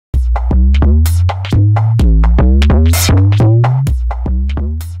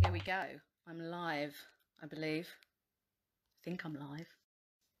believe. I think I'm live.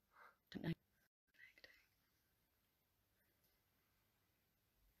 Don't know.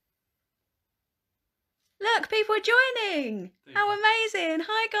 Look, people are joining. How amazing.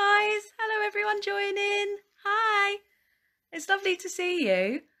 Hi, guys. Hello, everyone joining. Hi. It's lovely to see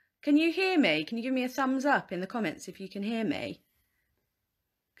you. Can you hear me? Can you give me a thumbs up in the comments if you can hear me?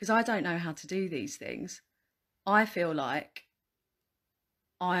 Because I don't know how to do these things. I feel like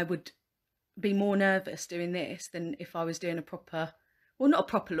I would be more nervous doing this than if I was doing a proper, well, not a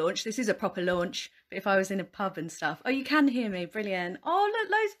proper launch. This is a proper launch, but if I was in a pub and stuff. Oh, you can hear me. Brilliant. Oh,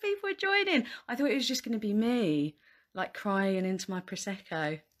 look, loads of people are joining. I thought it was just going to be me, like crying into my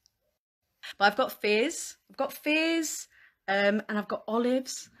Prosecco. But I've got fizz. And I've got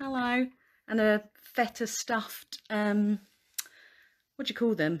olives. Hello. And a feta stuffed, what do you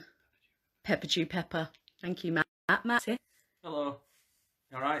call them? Pepper chew pepper. Thank you, Matt. Matt's here. Hello.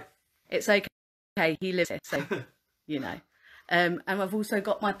 You all right? It's okay. He lives here, so you know. And I've also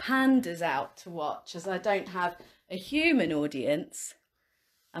got my pandas out to watch, as I don't have a human audience.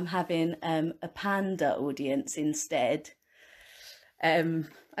 I'm having a panda audience instead. I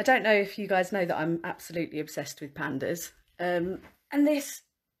don't know if you guys know that I'm absolutely obsessed with pandas. And this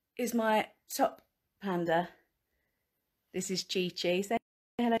is my top panda. This is Chi-Chi. Say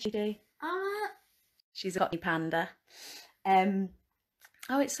hello, Chi-Chi. She's a cockney panda.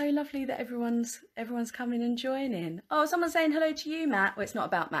 Oh, it's so lovely that everyone's coming and joining. Oh, someone's saying hello to you, Matt. Well, it's not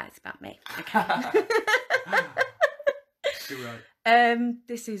about Matt, it's about me. Okay. You're right.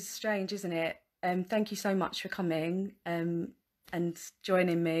 This is strange, isn't it? Thank you so much for coming and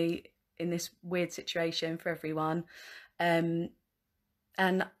joining me in this weird situation for everyone. And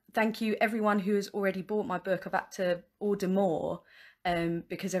thank you everyone who has already bought my book. I've had to order more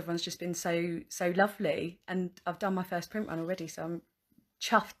because everyone's just been so lovely, and I've done my first print run already, so I'm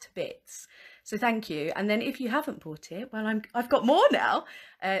chuffed to bits. So thank you. And then if you haven't bought it, well, I've got more now,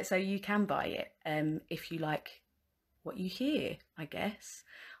 so you can buy it if you like what you hear, I guess.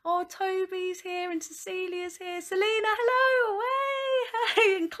 Oh, Toby's here and Cecilia's here. Selena, hello, away.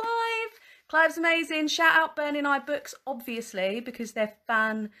 Hey, and Clive's amazing. Shout out Burning Eye Books, obviously, because they're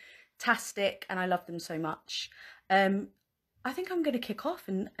fantastic and I love them so much. I think I'm going to kick off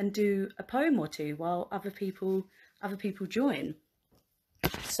and do a poem or two while other people join.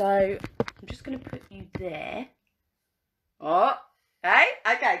 So I'm just going to put you there. Oh, hey,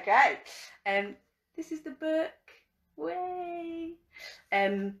 okay, great. This is the book. Way.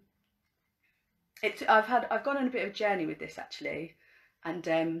 I've gone on a bit of a journey with this actually,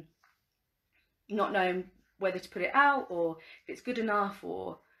 and not knowing whether to put it out or if it's good enough,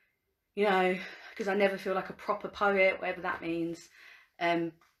 or you know, because I never feel like a proper poet, whatever that means.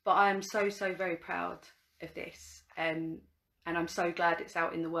 But I am so very proud of this. And I'm so glad it's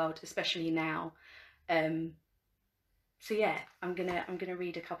out in the world, especially now. So yeah, I'm gonna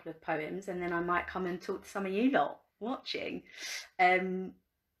read a couple of poems, and then I might come and talk to some of you lot watching. So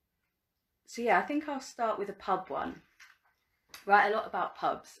yeah, I think I'll start with a pub one. Write a lot about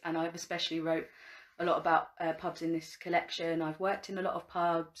pubs, and I've especially wrote a lot about pubs in this collection. I've worked in a lot of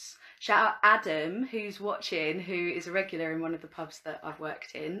pubs. Shout out Adam, who's watching, who is a regular in one of the pubs that I've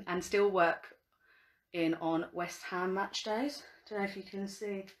worked in and still work in on West Ham match days. Don't know if you can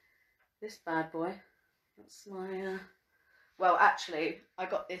see this bad boy. That's my well, actually I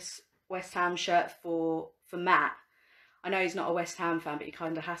got this West Ham shirt for Matt. I know he's not a West Ham fan, but he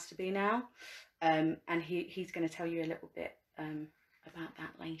kind of has to be now, and he's going to tell you a little bit about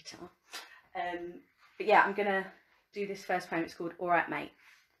that later. But yeah, I'm going to do this first poem. It's called All Right Mate.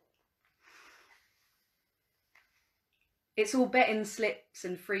 It's all betting slips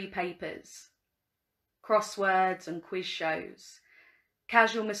and free papers, crosswords and quiz shows,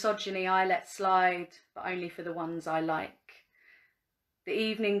 casual misogyny I let slide, but only for the ones I like. The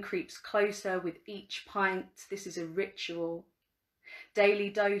evening creeps closer with each pint. This is a ritual. Daily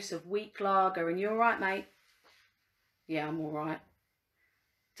dose of weak lager, and you all right, mate? Yeah, I'm all right.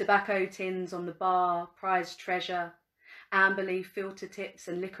 Tobacco tins on the bar, prized treasure, amber leaf filter tips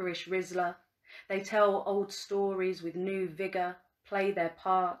and licorice Rizzler. They tell old stories with new vigour, play their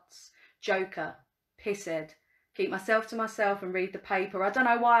parts. Joker, pisshead, keep myself to myself and read the paper. I don't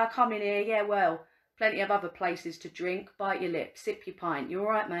know why I come in here. Yeah, well, plenty of other places to drink. Bite your lip, sip your pint. You all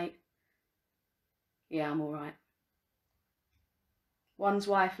right, mate? Yeah, I'm all right. One's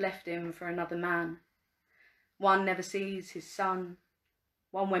wife left him for another man. One never sees his son.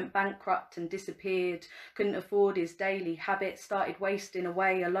 One went bankrupt and disappeared, couldn't afford his daily habits, started wasting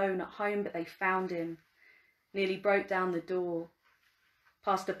away alone at home, but they found him. Nearly broke down the door.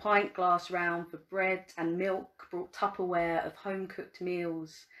 Passed a pint glass round for bread and milk, brought Tupperware of home-cooked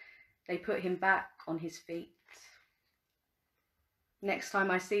meals. They put him back on his feet. Next time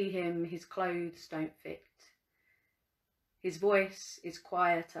I see him, his clothes don't fit. His voice is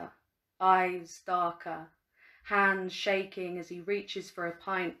quieter, eyes darker, hands shaking as he reaches for a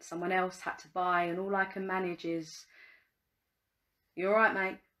pint someone else had to buy, and all I can manage is, "You all right,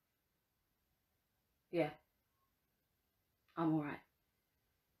 mate?" "Yeah, I'm all right."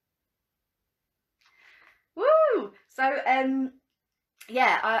 Woo! So,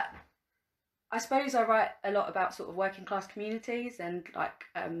 yeah, I suppose I write a lot about sort of working class communities and like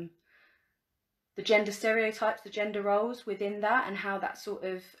the gender stereotypes, the gender roles within that, and how that's sort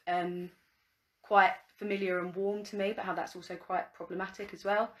of quite familiar and warm to me, but how that's also quite problematic as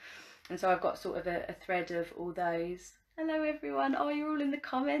well. And so I've got sort of a thread of all those. Hello everyone. Oh, you're all in the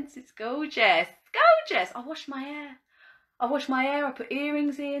comments. It's gorgeous. Gorgeous. I washed my hair. I put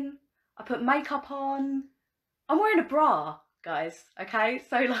earrings in. I put makeup on. I'm wearing a bra, guys. Okay,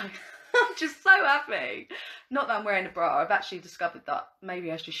 so like I'm just so happy. Not that I'm wearing a bra. I've actually discovered that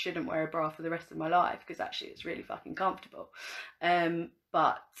maybe I just shouldn't wear a bra for the rest of my life, because actually it's really fucking comfortable.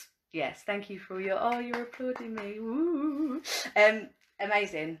 But yes, thank you for your, you're applauding me. Woo.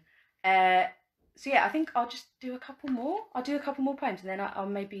 Amazing. So yeah, I think I'll just do a couple more. I'll do a couple more poems, and then I'll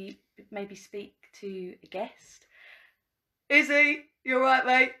maybe speak to a guest. Izzy, you all right,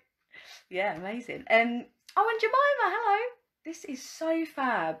 mate? Yeah, amazing. Oh, and Jemima, hello. This is so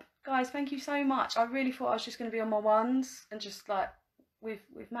fab. Guys, thank you so much. I really thought I was just going to be on my ones and just like with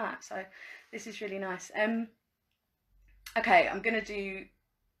Matt. So this is really nice. Okay, I'm going to do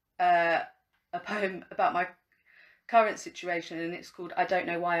a poem about my current situation, and it's called "I Don't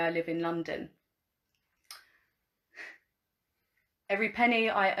Know Why I Live in London." Every penny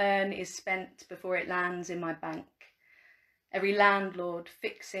I earn is spent before it lands in my bank. Every landlord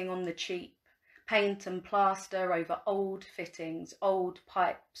fixing on the cheap, paint and plaster over old fittings, old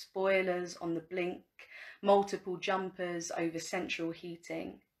pipes, boilers on the blink, multiple jumpers over central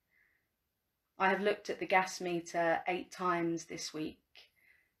heating. I have looked at the gas meter 8 times this week,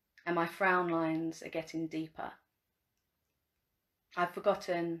 and my frown lines are getting deeper. I've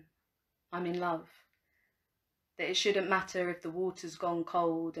forgotten I'm in love, that it shouldn't matter if the water's gone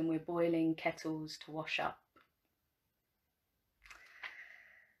cold and we're boiling kettles to wash up.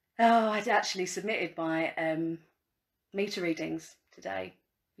 Oh, I'd actually submitted my meter readings today,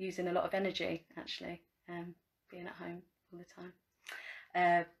 using a lot of energy, actually, being at home all the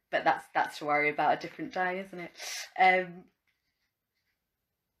time. But that's to worry about a different day, isn't it?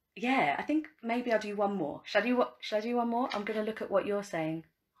 Yeah, I think maybe I'll do one more. Should I do one more? I'm going to look at what you're saying.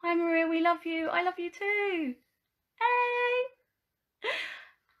 Hi, Maria, we love you. I love you too. Hey!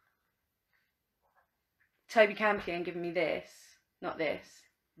 Toby Campion giving me this, not this.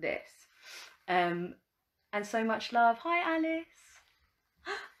 This and so much love. Hi Alice.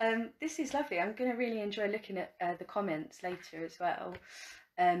 This is lovely. I'm going to really enjoy looking at the comments later as well.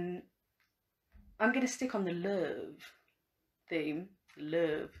 I'm going to stick on the love theme,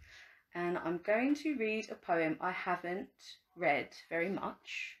 love, and I'm going to read a poem I haven't read very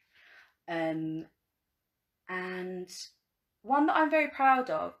much, and one that I'm very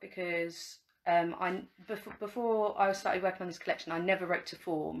proud of, because before I started working on this collection, I never wrote to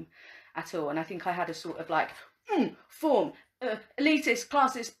form at all, and I think I had a sort of like form, elitist,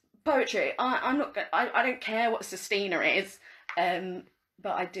 classist poetry. I don't care what sestina is,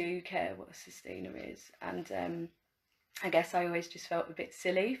 but I do care what a sestina is, and I guess I always just felt a bit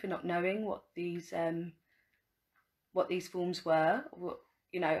silly for not knowing what these forms were,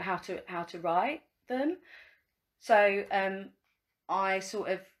 how to write them. So I sort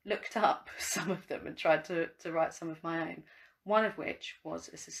of looked up some of them and tried to write some of my own, one of which was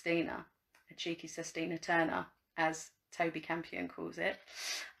a sestina, a cheeky sestina turner, as Toby Campion calls it.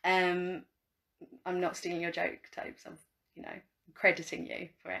 I'm not stealing your joke, Tobes, I'm crediting you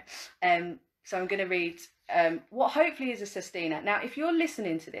for it. So I'm going to read what hopefully is a sestina. Now, if you're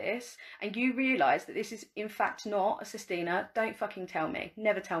listening to this and you realise that this is in fact not a sestina, don't fucking tell me.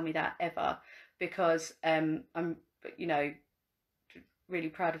 Never tell me that, ever, because I'm, really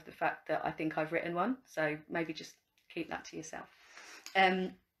proud of the fact that I think I've written one. So maybe just keep that to yourself.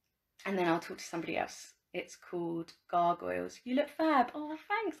 And then I'll talk to somebody else. It's called Gargoyles. You look fab. Oh,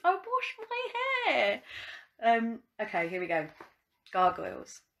 thanks. I washed my hair. Okay, here we go.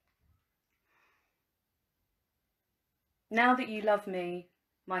 Gargoyles. Now that you love me,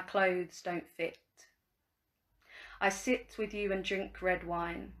 my clothes don't fit. I sit with you and drink red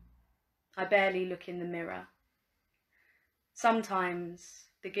wine. I barely look in the mirror. Sometimes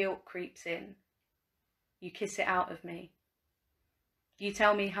the guilt creeps in. You kiss it out of me. You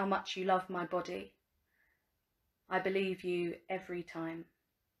tell me how much you love my body. I believe you every time.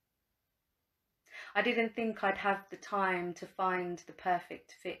 I didn't think I'd have the time to find the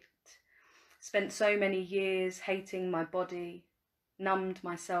perfect fit. Spent so many years hating my body, numbed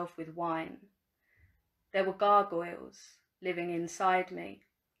myself with wine. There were gargoyles living inside me,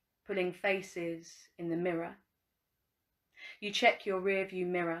 pulling faces in the mirror. You check your rearview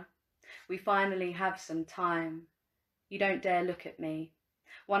mirror. We finally have some time. You don't dare look at me.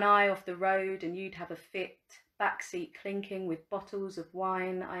 One eye off the road and you'd have a fit. Backseat clinking with bottles of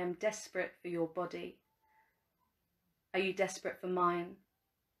wine. I am desperate for your body. Are you desperate for mine?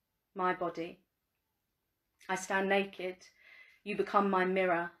 My body. I stand naked. You become my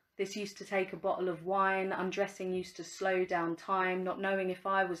mirror. This used to take a bottle of wine. Undressing used to slow down time. Not knowing if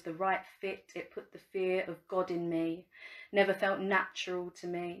I was the right fit, it put the fear of God in me. Never felt natural to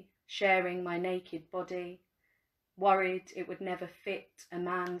me, sharing my naked body. Worried it would never fit a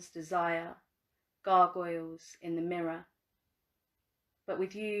man's desire. Gargoyles in the mirror. But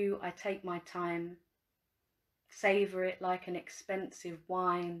with you, I take my time. Savour it like an expensive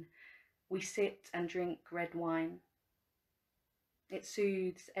wine. We sit and drink red wine. It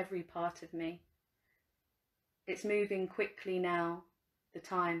soothes every part of me. It's moving quickly now, the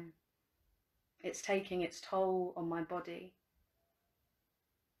time. It's taking its toll on my body.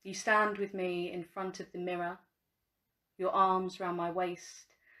 You stand with me in front of the mirror, your arms round my waist,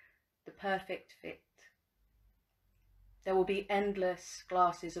 the perfect fit. There will be endless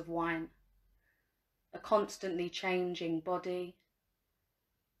glasses of wine, a constantly changing body,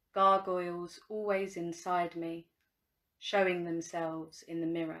 gargoyles always inside me, showing themselves in the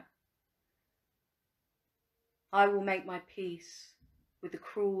mirror. I will make my peace with the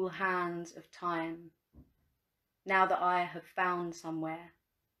cruel hands of time, now that I have found somewhere,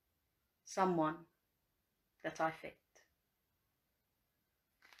 someone that I fit.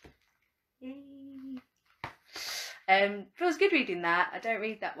 Feels good reading that. I don't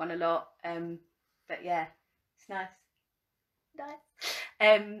read that one a lot, but yeah, it's nice.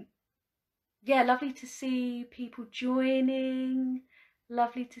 Yeah, lovely to see people joining.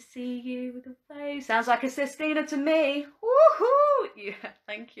 Lovely to see you with a face. Sounds like a Sestina to me. Woohoo! Yeah,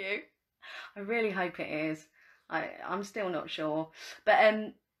 thank you. I really hope it is. I'm still not sure, but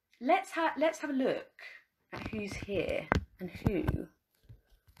let's have a look at who's here and who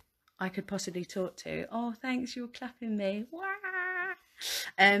I could possibly talk to. Oh, thanks, you're clapping me. Wah!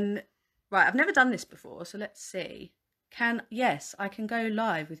 Right, I've never done this before, so let's see. Yes, I can go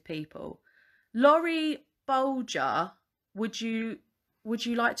live with people. Laurie Bolger, would you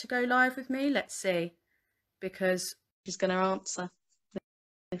like to go live with me? Let's see, because she's going to answer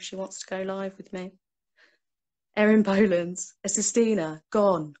if she wants to go live with me. Erin Bolands, Esestina,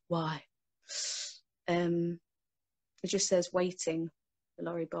 gone. Why? It just says waiting for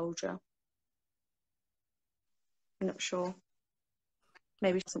Laurie Bolger. I'm not sure.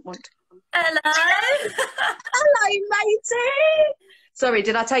 Maybe she doesn't want to come. Hello. Hello, matey. Sorry,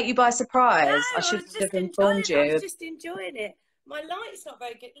 did I take you by surprise? No, I should have informed you. I was just enjoying it. My light's not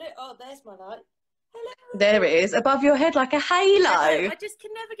very good. Look, oh, there's my light. Hello. There it is, above your head like a halo. Yeah, I just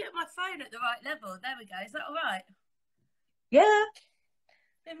can never get my phone at the right level. There we go. Is that all right? Yeah.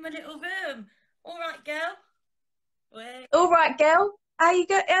 In my little room. All right, girl. Wait. All right, girl. How are you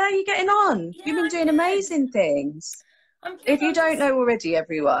getting on? Yeah, You've been doing good. amazing things. I'm good. If you don't know already,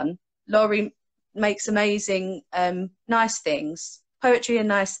 everyone, Laurie makes amazing, nice things. Poetry and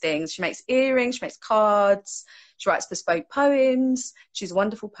nice things. She makes earrings, she makes cards, she writes bespoke poems. She's a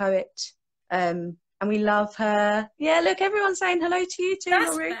wonderful poet. And we love her. Yeah, look, everyone's saying hello to you too,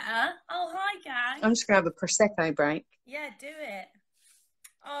 That's Laurie. better. Oh, hi, gang. I'm just going to have a Prosecco break. Yeah, do it.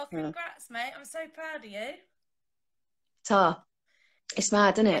 Oh, congrats, mate. I'm so proud of you. Ta. It's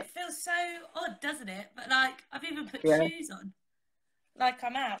mad, isn't it? It feels so odd, doesn't it? But, like, I've even put shoes on. Like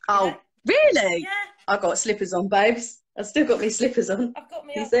I'm out. Oh, you know? really? Yeah. I've got slippers on, babes. I've still got my slippers on. I've got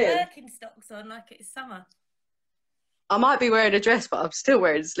my Birkenstocks on like it's summer. I might be wearing a dress, but I'm still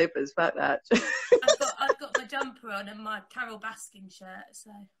wearing slippers. Fuck that. I've got my jumper on and my Carol Baskin shirt.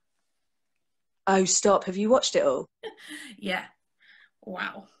 So. Oh, stop! Have you watched it all? Yeah.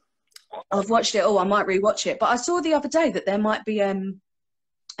 Wow. I've watched it all. I might rewatch it, but I saw the other day that there might be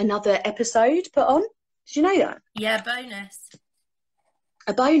another episode put on. Did you know that? Yeah, bonus.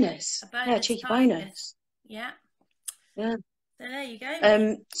 A bonus. Yeah, a cheeky bonus. bonus. Yeah. Yeah. So there you go.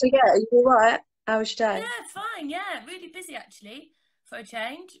 So yeah, are you all right? How was your day? Yeah, fine. Yeah, really busy actually. For a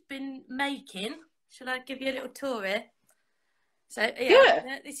change, been making. Shall I give you a little tour here? So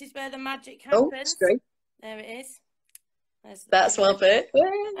yeah. This is where the magic happens. Oh, there it is. That's my bit.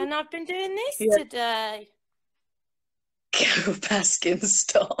 And I've been doing this today. Carol Baskin,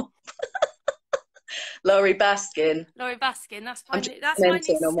 stop. Laurie Baskin. Laurie Baskin. That's I'm my just that's my new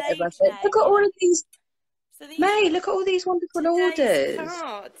commenting on whatever I stage said. name. Look at all of these. So these May, look at all these wonderful orders.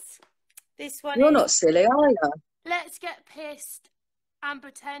 cards. This one You're is not silly, are you? Let's get pissed and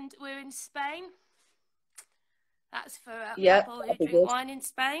pretend we're in Spain. That's for a couple who drink wine in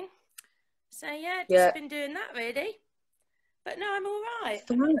Spain. So yeah, just been doing that really. But no, I'm all right.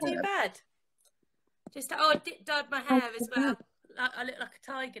 I'm not too bad. Just I dyed my hair as well. I look like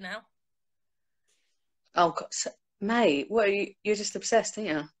a tiger now. Oh God, May, what are you? You're just obsessed, aren't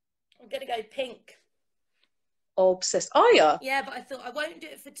you? I'm gonna go pink. Obsessed, are you? Yeah, but I thought I won't do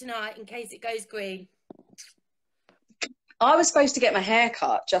it for tonight in case it goes green. I was supposed to get my hair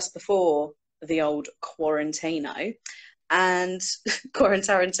cut just before the old Quarantino, and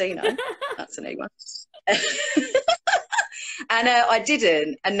Quarantarantino. That's a new one. And I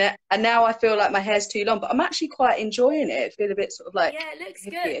didn't, and now I feel like my hair's too long, but I'm actually quite enjoying it. I feel a bit sort of like, yeah, it looks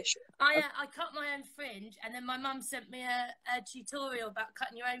good. I cut my own fringe, and then my mum sent me a tutorial about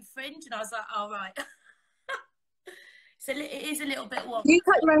cutting your own fringe, and I was like, all right. So it is a little bit wonky. You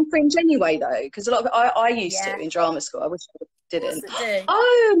cut your own fringe anyway, though, because a lot of I used to in drama school. I wish I didn't.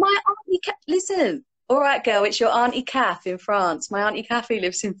 Oh, my auntie, listen. All right, girl, it's your auntie Kath in France. My auntie Kathy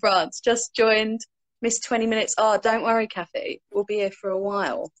lives in France. Just joined. Missed 20 minutes. Oh, don't worry, Kathy. We'll be here for a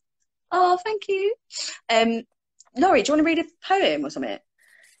while. Oh, thank you. Laurie, do you want to read a poem or something?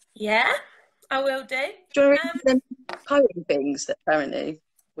 Yeah, I will do. Do you want to read them poem things that apparently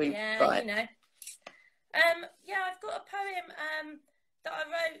we write? You know. Yeah, I've got a poem that I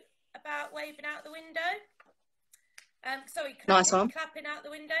wrote about waving out the window. Sorry, nice one. Clapping out the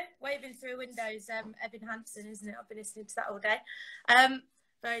window, waving through windows. Evan Hansen, isn't it? I've been listening to that all day.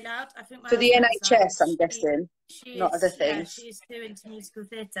 Very loud. I think for the NHS, I'm guessing, not other things. Yeah, she's doing to musical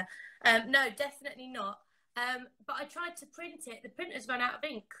theatre. No, definitely not. But I tried to print it. The printer's run out of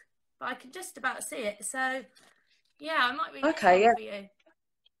ink, but I can just about see it. So, yeah, I might read it for you.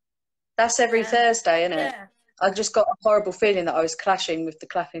 That's every Thursday, isn't it? Yeah. I just got a horrible feeling that I was clashing with the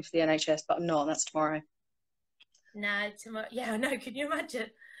clapping for the NHS, but I'm not. That's tomorrow. No, tomorrow. Yeah, I know. Can you imagine?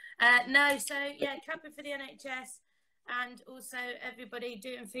 No, so yeah, clapping for the NHS, and also everybody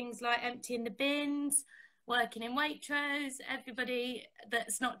doing things like emptying the bins, working in Waitrose. Everybody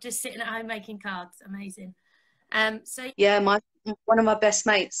that's not just sitting at home making cards. Amazing. So yeah, one of my best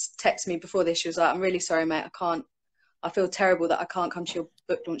mates texted me before this. She was like, "I'm really sorry, mate. I feel terrible that I can't come to your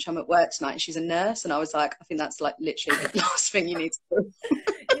book launch. I'm at work tonight." And she's a nurse, and I was like, "I think that's like literally the last thing you need to do."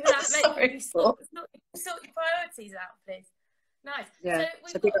 Sorry, sort your priorities out, please. Nice. Yeah.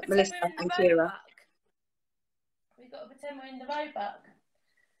 So we've got to pretend we're in the Roebuck. We've got to pretend we're in the Roebuck.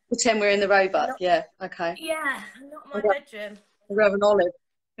 Pretend we're in the Roebuck. Yeah. Okay. Yeah, not my bedroom. We'll have an olive.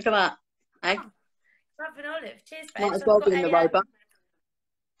 Look at that. Hey. Oh, have an olive. Cheers, babe. Might as well be in the Roebuck.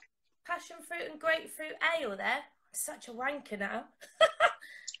 Passion fruit and grapefruit ale there. I'm such a wanker now.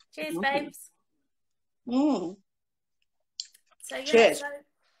 Cheers, babes. Mm. So yeah, cheers. so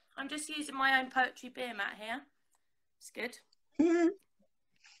I'm just using my own poetry beer mat here. It's good.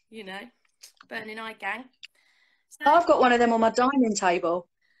 You know, Burning Eye Gang. So, I've got one of them on my dining table.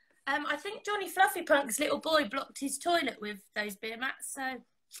 I think Johnny Fluffy Punk's little boy blocked his toilet with those beer mats, so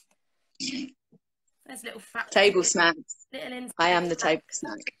there's little fat table snacks. I am the table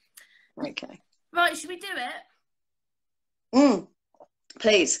snack. Okay. Right, should we do it?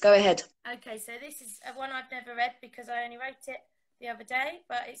 Please, go ahead. Okay, so this is one I've never read because I only wrote it the other day,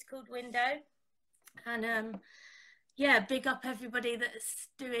 but it's called Window. And yeah, big up everybody that's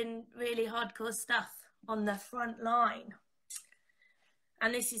doing really hardcore stuff on the front line.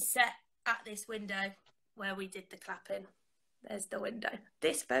 And this is set at this window where we did the clapping. There's the window.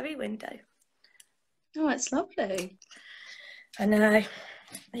 This very window. Oh, it's lovely. I know.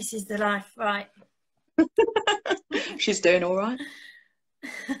 This is the life, right? She's doing all right.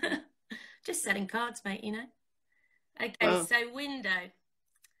 Just selling cards, mate, you know. Okay, so window.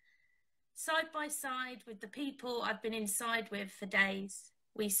 Side by side with the people I've been inside with for days,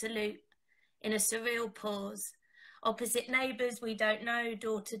 we salute in a surreal pause. Opposite neighbours we don't know,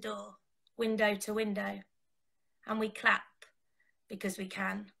 door to door, window to window. And we clap because we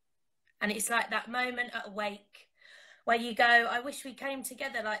can. And it's like that moment at a wake where you go, I wish we came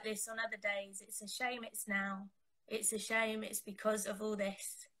together like this on other days. It's a shame it's now. It's a shame it's because of all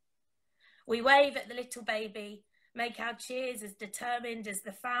this. We wave at the little baby, make our cheers as determined as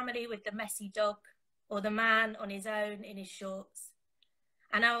the family with the messy dog or the man on his own in his shorts.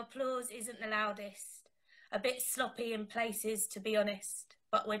 And our applause isn't the loudest, a bit sloppy in places, to be honest,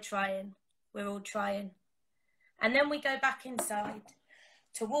 but we're trying. We're all trying. And then we go back inside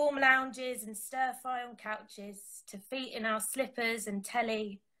to warm lounges and stir-fry on couches, to feet in our slippers and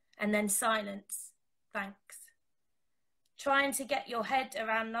telly, and then silence. thanks. Trying to get your head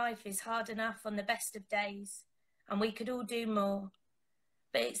around life is hard enough on the best of days, and we could all do more.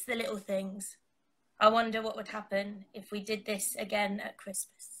 But it's the little things. I wonder what would happen if we did this again at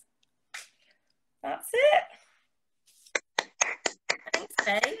Christmas. That's it. Thanks,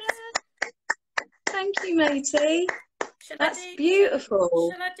 babe. Thank you, matey. That's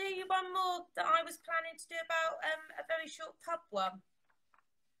beautiful. Shall I do you one more that I was planning to do about a very short pub one?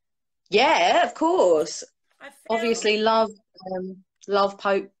 Yeah, of course. Obviously, love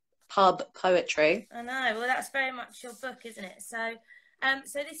pub poetry. I know. Well, that's very much your book, isn't it? So,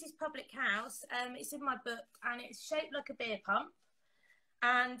 so this is Public House. It's in my book, and it's shaped like a beer pump.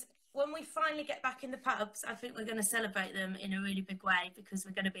 And when we finally get back in the pubs, I think we're going to celebrate them in a really big way, because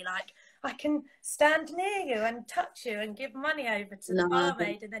we're going to be like, I can stand near you and touch you and give money over to the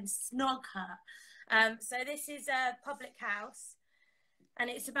barmaid and then snog her. So this is a Public House, and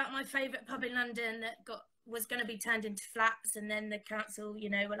it's about my favourite pub in London that was going to be turned into flats, and then the council, you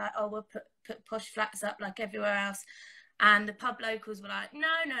know, were like, oh, we'll put posh flats up like everywhere else. And the pub locals were like, no,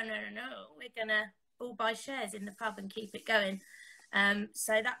 we're going to all buy shares in the pub and keep it going.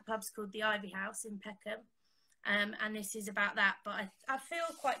 So that pub's called the Ivy House in Peckham, and this is about that. But I feel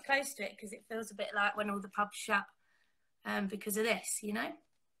quite close to it, because it feels a bit like when all the pubs shut because of this, you know.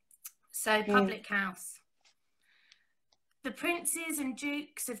 So Public House. The princes and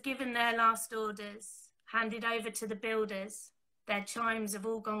dukes have given their last orders, handed over to the builders. Their chimes have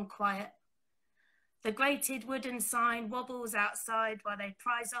all gone quiet. The grated wooden sign wobbles outside while they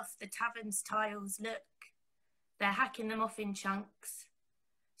prise off the tavern's tiles. Look, they're hacking them off in chunks.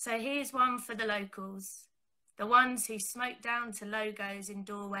 So here's one for the locals, the ones who smoke down to logos in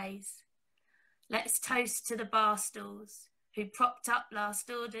doorways. Let's toast to the bar stools who propped up last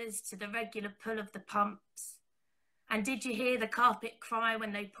orders to the regular pull of the pumps. And did you hear the carpet cry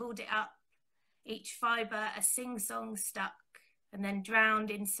when they pulled it up? Each fibre a sing-song stuck and then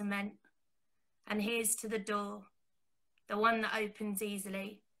drowned in cement. And here's to the door, the one that opens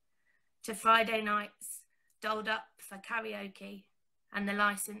easily, to Friday nights, dolled up for karaoke and the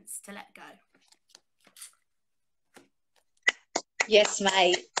licence to let go. Yes,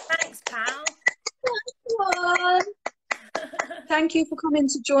 mate. Thanks, pal. Thank you for coming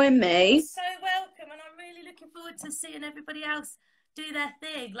to join me. You're so welcome, and I'm really looking forward to seeing everybody else do their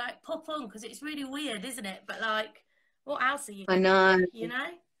thing. Like, pop on, because it's really weird, isn't it? But like, what else are you doing? I know. You know?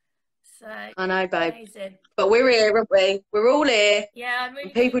 So I know, babe. Amazing. But we're here, aren't we? We're all here. Yeah, I'm really.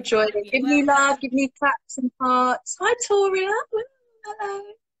 And people joining, giving you love, giving you claps and hearts. Hi, Toria. Hello.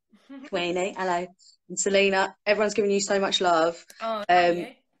 Queenie. Hello. And Selena. Everyone's giving you so much love. Oh, thank you.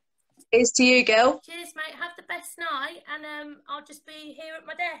 Here's to you, girl. Cheers, mate. Have the best night, and I'll just be here at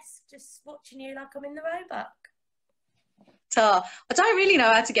my desk, just watching you like I'm in the Roebuck. I don't really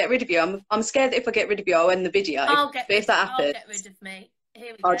know how to get rid of you. I'm scared that if I get rid of you, I'll end the video. I'll get rid of me.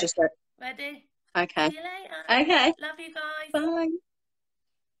 Here we go. I'll just go. Ready? Okay. See you later. Okay. Love you guys. Bye.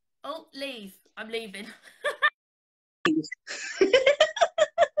 Oh, leave. I'm leaving.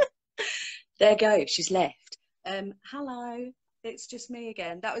 There goes. She's left. Hello. It's just me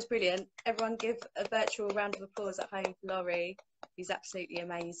again. That was brilliant. Everyone give a virtual round of applause at home for Laurie. He's absolutely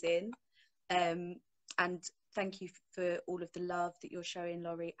amazing. And thank you for all of the love that you're showing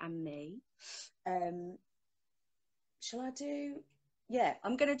Laurie and me. Shall I do? Yeah,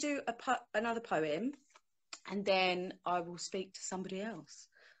 I'm going to do another poem, and then I will speak to somebody else,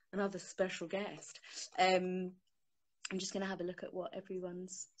 another special guest. I'm just going to have a look at what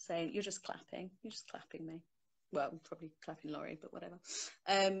everyone's saying. You're just clapping. You're just clapping me. Well, I'm probably clapping Laurie, but whatever.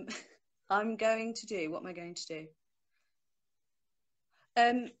 I'm going to do, what am I going to do?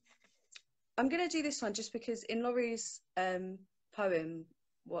 I'm going to do this one just because in Laurie's poem,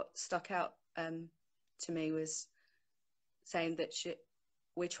 what stuck out to me was saying that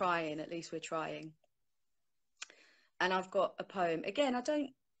we're trying, at least we're trying. And I've got a poem. Again, I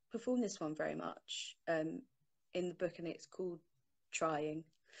don't perform this one very much in the book, and it's called Trying.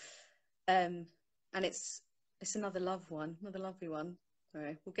 And it's another love one, another lovely one. All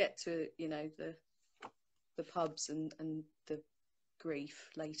right, we'll get to, you know, the pubs and the grief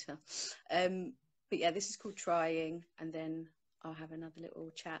later. But yeah, this is called Trying, and then I'll have another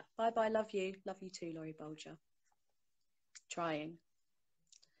little chat. Bye, love you too, Laurie Bolger. Trying.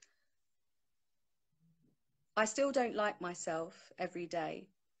 I still don't like myself every day,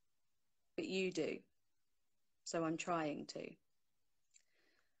 but you do, so I'm trying to.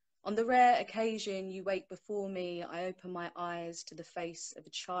 On the rare occasion you wait before me, I open my eyes to the face of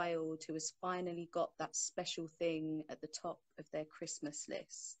a child who has finally got that special thing at the top of their Christmas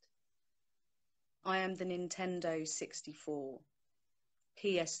list. I am the Nintendo 64,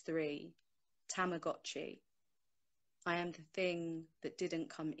 PS3, Tamagotchi. I am the thing that didn't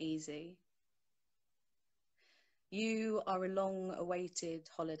come easy. You are a long-awaited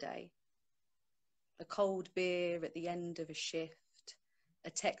holiday, a cold beer at the end of a shift, a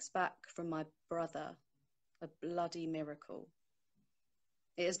text back from my brother, a bloody miracle.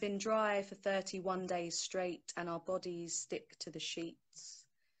 It has been dry for 31 days straight, and our bodies stick to the sheets.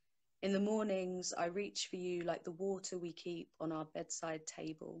 In the mornings, I reach for you like the water we keep on our bedside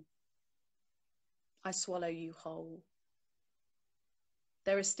table. I swallow you whole.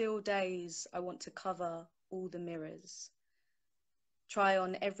 There are still days I want to cover all the mirrors, try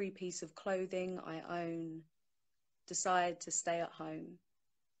on every piece of clothing I own, decide to stay at home.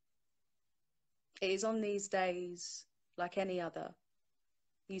 It is on these days, like any other,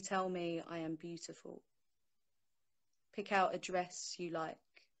 you tell me I am beautiful. Pick out a dress you like.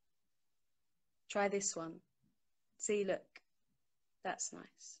 Try this one. See, look, that's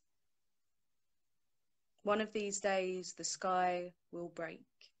nice. One of these days, the sky will break.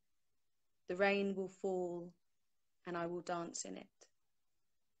 The rain will fall, and I will dance in it.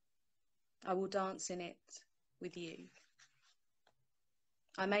 I will dance in it with you.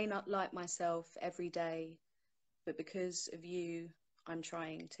 I may not like myself every day, but because of you, I'm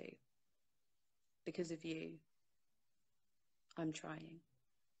trying to. Because of you, I'm trying.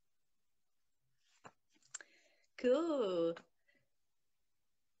 Cool.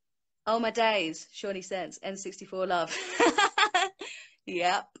 Oh, my days, Shawnee says. N64 love.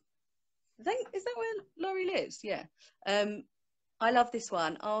 Yep. Is that where Laurie lives? Yeah. I love this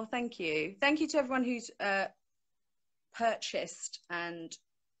one. Oh, thank you. Thank you to everyone who's purchased and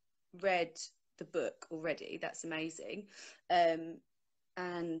read the book already. That's amazing.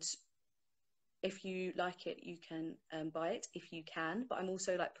 And if you like it, you can buy it if you can. But I'm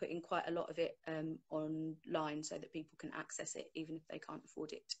also like putting quite a lot of it online so that people can access it, even if they can't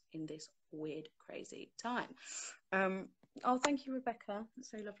afford it in this weird, crazy time. Oh, thank you, Rebecca.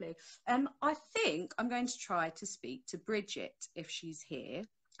 That's so lovely. I think I'm going to try to speak to Bridget if she's here,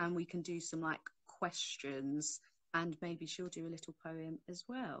 and we can do some like questions, and maybe she'll do a little poem as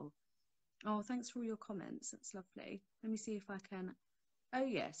well. Oh, thanks for all your comments. That's lovely. Let me see if I can. Oh,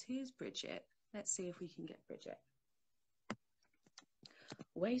 yes, here's Bridget. Let's see if we can get Bridget.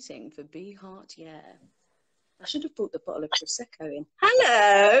 Waiting for B Heart, yeah. I should have brought the bottle of Prosecco in.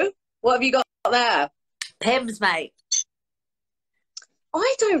 Hello. What have you got there? Pims, mate.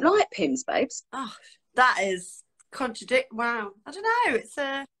 I don't like Pims, babes. Oh, that is contradict. Wow. I don't know. It's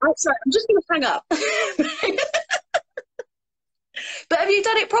a. I'm sorry. I'm just going to hang up. But have you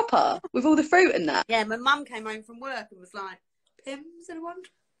done it proper with all the fruit and that? Yeah, my mum came home from work and was like, Pims, anyone?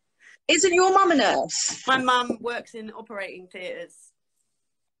 Isn't your mum a nurse? My mum works in operating theatres.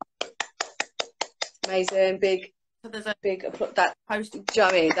 Amazing. Big. So there's a big that post. Do you know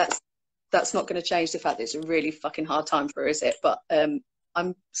what I mean? That's not going to change the fact that it's a really fucking hard time for her, is it? But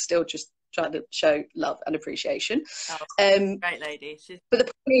I'm still just trying to show love and appreciation. Oh, great lady. But the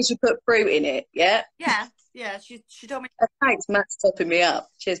point is, you put fruit in it, yeah? Yeah. She told me. Thanks, Matt's topping me up.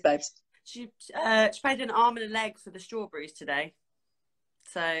 Cheers, babes. She paid an arm and a leg for the strawberries today.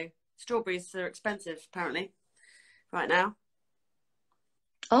 So strawberries are expensive apparently right now.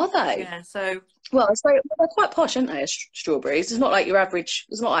 Are they? Yeah. So. Well, they're quite posh, aren't they? Strawberries. It's not like your average.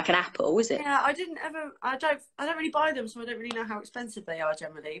 It's not like an apple, is it? Yeah, I don't really buy them, so I don't really know how expensive they are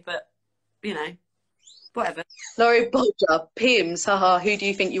generally. But you know, whatever. Laurie Bodger, Pims, haha. Who do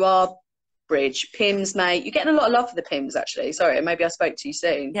you think you are, Bridge? Pims, mate. You're getting a lot of love for the Pims, actually. Sorry, maybe I spoke to you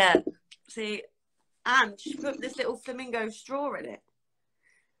soon. Yeah. See, and she put this little flamingo straw in it.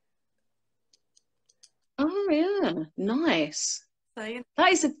 Oh yeah, nice. So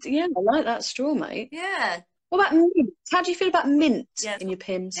that is I like that straw, mate. Yeah. What about mint? How do you feel about mint in your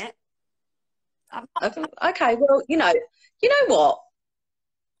Pims? Yeah. Okay, well, you know what?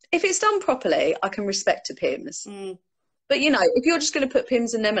 If it's done properly, I can respect a Pims. But if you're just going to put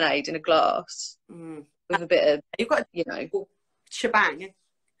Pims and lemonade in a glass with a bit of, you've got shebang.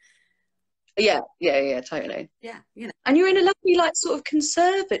 Yeah, totally. Yeah, And you're in a lovely, like, sort of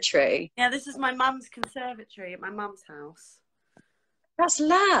conservatory. Yeah, this is my mum's conservatory at my mum's house. That's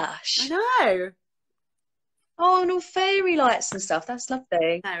lush. I know. Oh, and all fairy lights and stuff. That's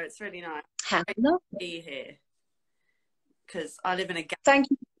lovely. No, it's really nice. How lovely. Be here because I live in a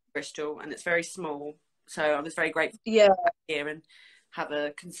Thank you, Bristol, and it's very small. So I was very grateful to be here and have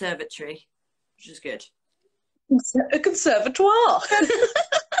a conservatory, which is good. A conservatoire.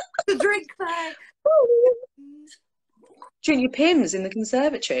 The drink there. Doing your Pims in the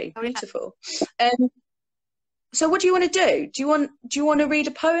conservatory. Beautiful. So what do you want to do? Do you want to read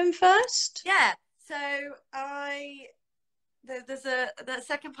a poem first? Yeah. So there's that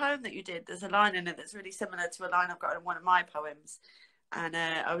second poem that you did. There's a line in it that's really similar to a line I've got in one of my poems, and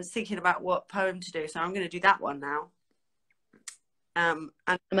I was thinking about what poem to do, so I'm going to do that one now. And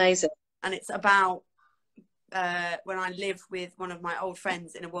amazing. And it's about when I lived with one of my old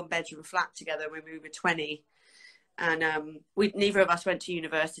friends in a 1-bedroom flat together when we were 20, and we neither of us went to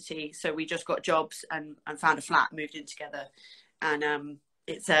university, so we just got jobs and found a flat, moved in together, and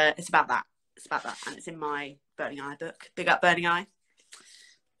it's about that. It's about that, and it's in my Burning Eye book. Big up Burning Eye.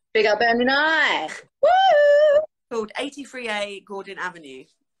 Big up Burning Eye. Woo! Called 83A Gordon Avenue.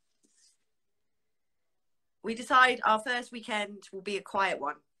 We decide our first weekend will be a quiet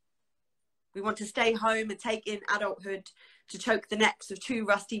one. We want to stay home and take in adulthood to choke the necks of 2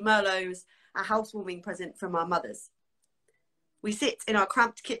 rusty Merlots, a housewarming present from our mothers. We sit in our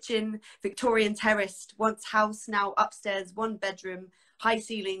cramped kitchen, Victorian terraced, once house, now upstairs, 1 bedroom, high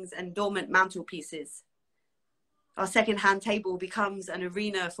ceilings and dormant mantelpieces. Our second-hand table becomes an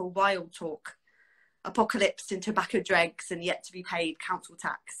arena for wild talk, apocalypse in tobacco dregs and yet to be paid council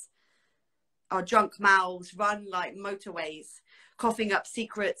tax. Our drunk mouths run like motorways, coughing up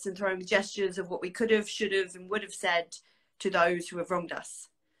secrets and throwing gestures of what we could have, should have and would have said to those who have wronged us.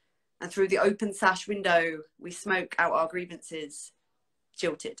 And through the open sash window, we smoke out our grievances,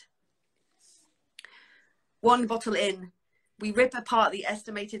 jilted. 1 bottle in, we rip apart the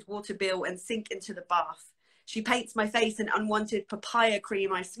estimated water bill and sink into the bath. She paints my face in unwanted papaya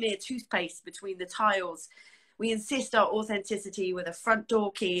cream. I smear toothpaste between the tiles. We insist our authenticity with a front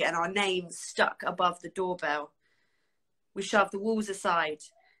door key and our names stuck above the doorbell. We shove the walls aside,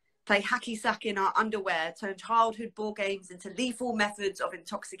 play hacky sack in our underwear, turn childhood ball games into lethal methods of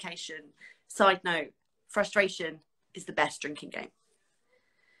intoxication. Side note, frustration is the best drinking game.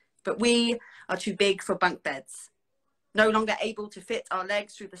 But we are too big for bunk beds. No longer able to fit our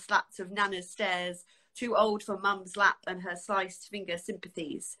legs through the slats of Nana's stairs, too old for Mum's lap and her sliced finger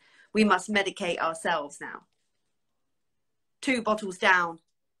sympathies. We must medicate ourselves now. 2 bottles down,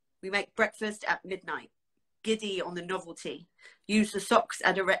 we make breakfast at midnight, giddy on the novelty, use the socks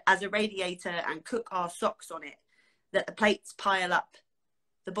as a radiator and cook our socks on it, let the plates pile up.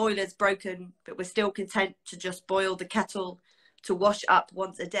 The boiler's broken, but we're still content to just boil the kettle, to wash up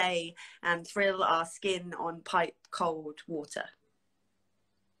once a day and thrill our skin on pipe cold water.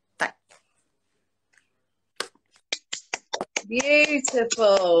 Thanks.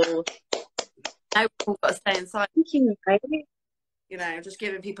 Beautiful. Now we've all got to stay inside. Thank you, baby. You know, just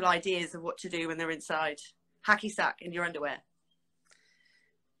giving people ideas of what to do when they're inside. Hacky sack in your underwear.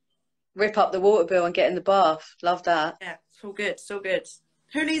 Rip up the water bill and get in the bath. Love that. Yeah, it's all good. It's all good.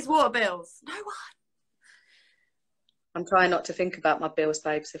 Who needs water bills? No one. I'm trying not to think about my bills,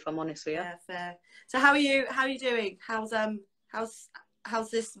 babes, if I'm honest with you. Yeah, fair. So how are you? How are you doing? How's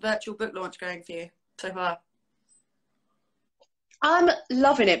this virtual book launch going for you so far? I'm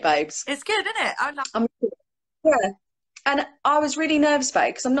loving it, babes. It's good, isn't it? Yeah. And I was really nervous about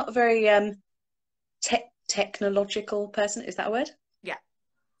it because I'm not a very technological person. Is that a word? Yeah,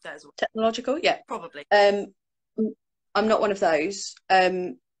 that is. Technological? Yeah. Probably. I'm not one of those.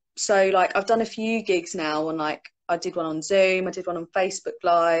 So like I've done a few gigs now on like I did one on Zoom, I did one on Facebook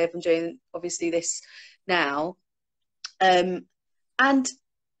Live, I'm doing obviously this now. And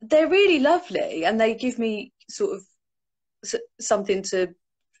they're really lovely and they give me sort of something to,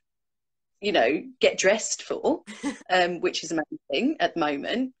 you know, get dressed for, which is amazing at the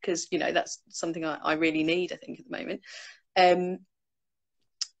moment because, you know, that's something I really need, I think, at the moment.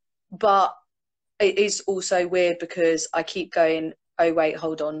 But it is also weird because I keep going, oh, wait,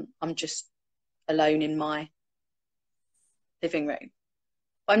 hold on, I'm just alone in my living room.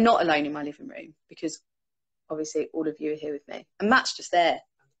 I'm not alone in my living room because obviously all of you are here with me. And Matt's just there.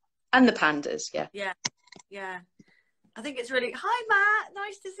 And the pandas, yeah. Yeah, yeah. I think it's really, hi Matt,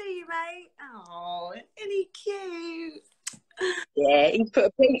 nice to see you, mate. Oh, really cute. Yeah, he put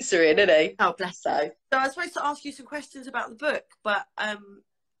a pizza in, didn't he? Oh, bless so. So I was supposed to ask you some questions about the book, but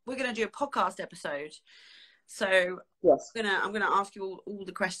we're going to do a podcast episode. So yes. I'm gonna ask you all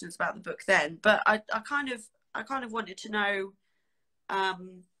the questions about the book then. But I kind of wanted to know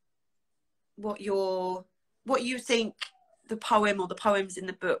what you think the poem or the poems in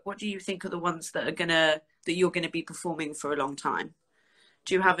the book, what do you think are the ones that you're gonna be performing for a long time?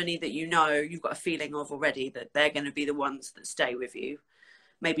 Do you have any that you know you've got a feeling of already that they're going to be the ones that stay with you,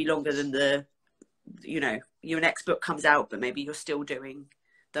 maybe longer than your next book comes out, but maybe you're still doing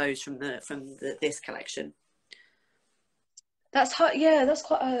those from this collection? That's hard. Yeah, that's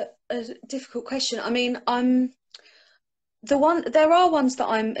quite a difficult question. I mean, there are ones that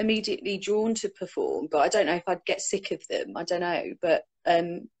I'm immediately drawn to perform, but I don't know if I'd get sick of them. I don't know, but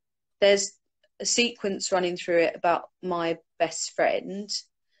there's a sequence running through it about my best friend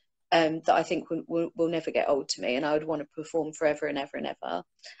that I think will never get old to me, and I would want to perform forever and ever and ever,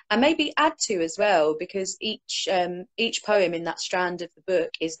 and maybe add to as well, because each poem in that strand of the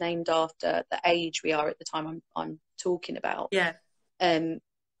book is named after the age we are at the time I'm talking about. Yeah.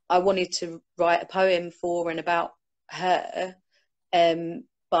 I wanted to write a poem for and about her,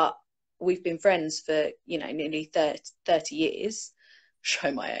 but we've been friends for nearly 30 years.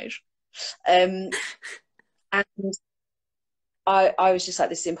 Show my age. And I was just like,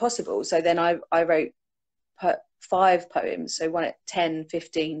 this is impossible. So then I wrote 5 poems. So one at 10,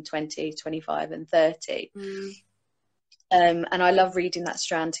 15, 20, 25 and 30. And I love reading that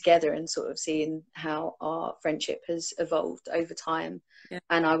strand together and sort of seeing how our friendship has evolved over time. Yeah.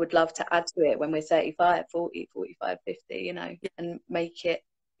 And I would love to add to it when we're 35, 40, 45, 50, and make it,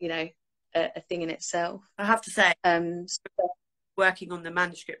 a thing in itself. I have to say, working on the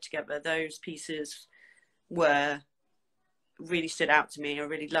manuscript together, those pieces really stood out to me. I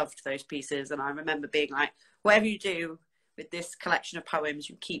really loved those pieces, and I remember being like, whatever you do with this collection of poems,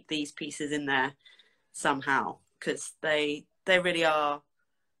 you keep these pieces in there somehow, because they really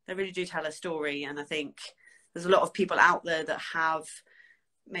do tell a story. And I think there's a lot of people out there that have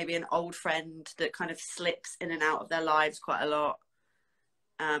maybe an old friend that kind of slips in and out of their lives quite a lot,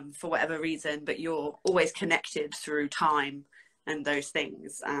 for whatever reason, but you're always connected through time and those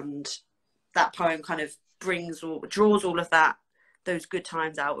things. And that poem kind of draws all of those good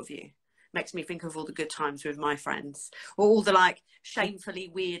times out of you. Makes me think of all the good times with my friends, or all the like shamefully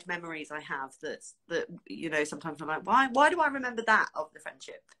weird memories I have that sometimes I'm like, why do I remember that of the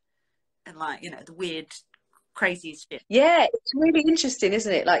friendship? And like, the weird crazy shit. Yeah, it's really interesting,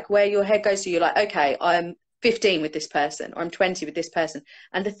 isn't it? Like where your head goes to, you're like, okay, I'm 15 with this person, or I'm 20 with this person,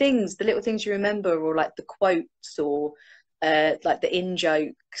 and the little things you remember, or like the quotes, or like the in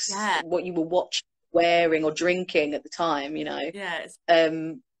jokes, what you were watching, wearing, or drinking at the time,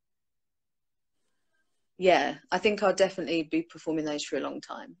 I think I'll definitely be performing those for a long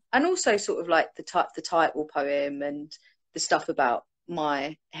time. And also sort of like the title poem and the stuff about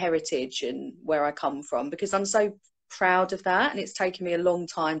my heritage and where I come from, because I'm so proud of that, and it's taken me a long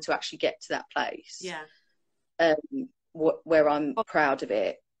time to actually get to that place. Where I'm proud of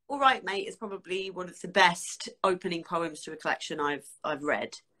it. All Right Mate is probably one of the best opening poems to a collection I've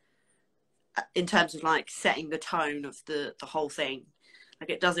read, in terms of like setting the tone of the whole thing.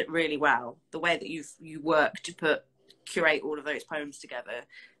 Like it does it really well. The way that you work to curate all of those poems together,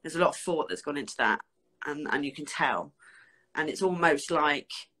 there's a lot of thought that's gone into that, and you can tell. And it's almost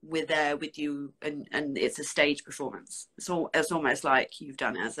like we're there with you, and it's a stage performance. It's almost like you've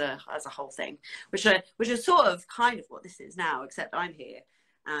done it as a whole thing, which is sort of kind of what this is now, except I'm here,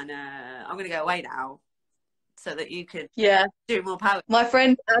 and I'm going to go away now, so that you can do more power. My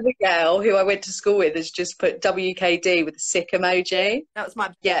friend Abigail, who I went to school with, has just put WKD with a sick emoji. That was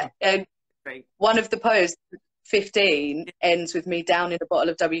my and one of the posts, 15, ends with me down in a bottle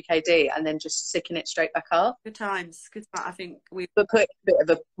of WKD and then just sicking it straight back up. Good times. I think we put a bit of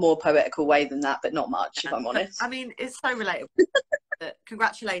a more poetical way than that, but not much, if I'm honest. I mean, it's so relatable.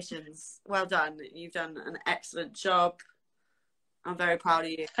 Congratulations, well done. You've done an excellent job. I'm very proud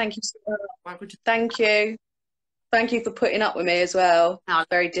of you. Thank you so much. Thank you for putting up with me as well. No,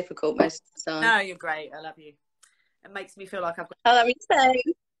 very difficult most of the time. No, you're great. I love you. It makes me feel like I've got. I love you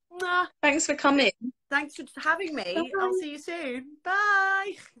too. Thanks for coming. Thanks for having me. Bye. I'll see you soon.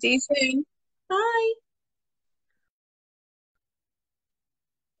 Bye. See you soon. Bye.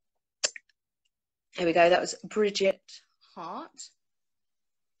 Here we go. That was Bridget Hart,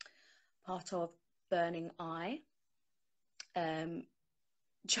 part of Burning Eye.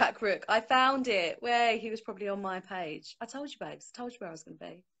 Jack Rook, I found it. Where he was probably on my page. I told you, babes. I told you where I was going to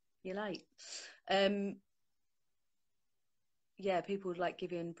be. You're late. Yeah, people would like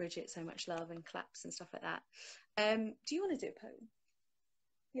giving Bridget so much love and claps and stuff like that. Do you want to do a poem?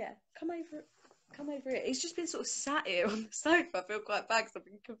 Yeah, come over here. He's just been sort of sat here on the sofa. I feel quite bad because I've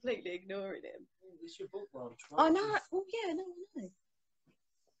been completely ignoring him. It's your book launch. I know. Oh yeah, no, I know.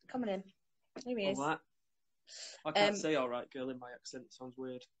 Coming in. Here he is. All right. I can't say "all right, girl" in my accent. It sounds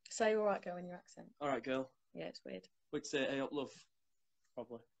weird. Say "all right, girl" in your accent. All right, girl. Yeah, it's weird. We'd say "hey up, love,"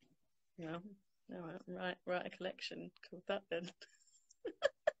 probably. No. Right, a collection called that then.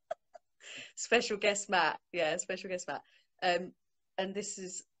 Special guest Matt. Yeah, special guest Matt. And this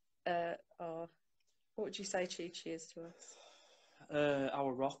is our, what would you say Chi Chi is to us?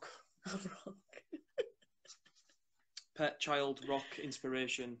 Our rock. Our rock. Pet, child, rock,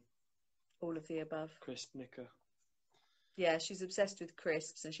 inspiration. All of the above. Crisp knicker. Yeah, she's obsessed with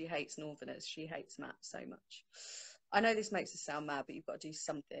crisps and she hates Northerners. She hates Matt so much. I know this makes us sound mad, but you've got to do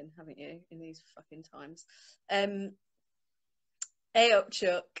something, haven't you, in these fucking times? Hey up,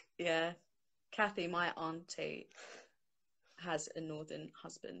 Chuck. Yeah. Kathy, my auntie, has a northern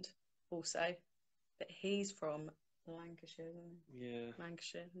husband also, but he's from Lancashire, isn't he? Yeah.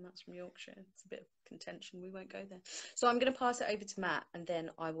 Lancashire, and that's from Yorkshire. It's a bit of contention. We won't go there. So I'm going to pass it over to Matt, and then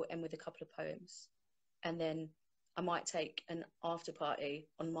I will end with a couple of poems. And then I might take an after party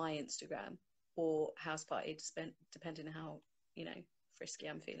on my Instagram or house party, depending on how, you know, frisky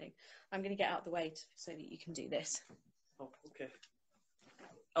I'm feeling. I'm going to get out of the way so that you can do this. Oh, okay.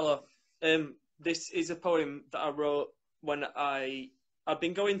 Hello. This is a poem that I wrote when I've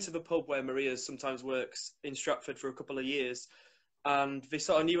been going to the pub where Maria sometimes works in Stratford for a couple of years, and they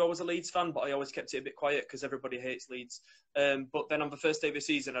sort of knew I was a Leeds fan, but I always kept it a bit quiet because everybody hates Leeds. But then on the first day of the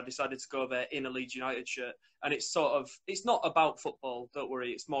season, I decided to go there in a Leeds United shirt, and it's not about football, don't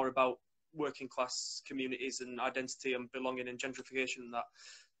worry, it's more about working class communities and identity and belonging and gentrification and that.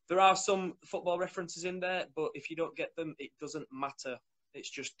 There are some football references in there, but if you don't get them, it doesn't matter. It's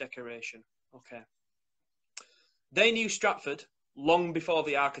just decoration. Okay. They knew Stratford long before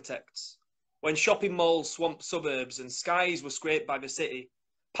the architects, when shopping malls swamped suburbs and skies were scraped by the city,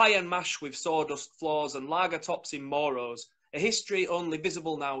 pie and mash with sawdust floors and lager tops in Moros, a history only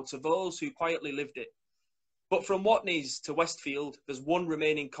visible now to those who quietly lived it. But from Watneys to Westfield, there's one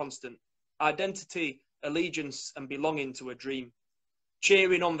remaining constant: identity, allegiance and belonging to a dream.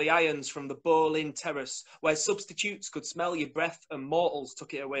 Cheering on the irons from the Boleyn Terrace, where substitutes could smell your breath and mortals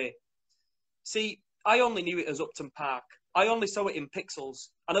took it away. See, I only knew it as Upton Park. I only saw it in pixels,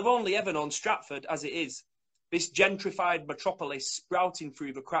 and I've only ever known Stratford as it is. This gentrified metropolis sprouting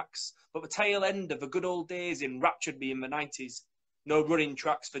through the cracks, but the tail end of the good old days enraptured me in the 90s. No running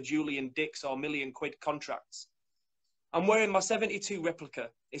tracks for Julian Dicks or £1,000,000 contracts. I'm wearing my 72 replica.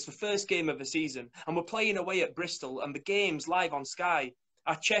 It's the first game of the season, and we're playing away at Bristol, and the game's live on Sky.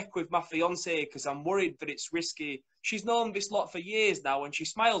 I check with my fiancée because I'm worried that it's risky. She's known this lot for years now, and she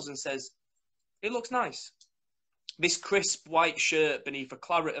smiles and says, "It looks nice." This crisp white shirt beneath a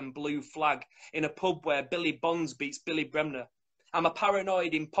claret and blue flag in a pub where Billy Bonds beats Billy Bremner. I'm a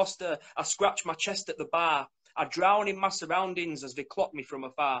paranoid imposter. I scratch my chest at the bar. I drown in my surroundings as they clock me from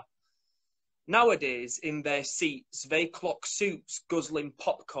afar. Nowadays, in their seats, they clock suits guzzling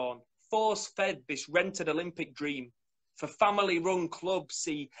popcorn, force-fed this rented Olympic dream. For family-run clubs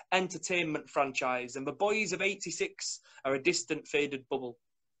see entertainment franchise, and the boys of 86 are a distant faded bubble.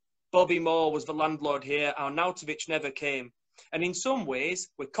 Bobby Moore was the landlord here, Arnautovic never came. And in some ways,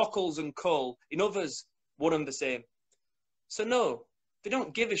 we're Cockles and Cole, in others, one and the same. So no, they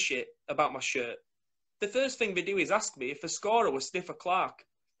don't give a shit about my shirt. The first thing they do is ask me if the scorer was Sniffer Clark.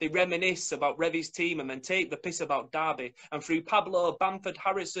 They reminisce about Revy's team and then take the piss about Derby, and through Pablo Bamford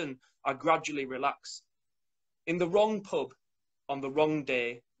Harrison, I gradually relax. In the wrong pub, on the wrong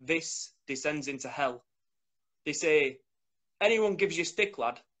day, this descends into hell. They say, anyone gives you stick,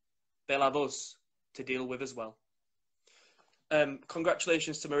 lad, they'll have us to deal with as well.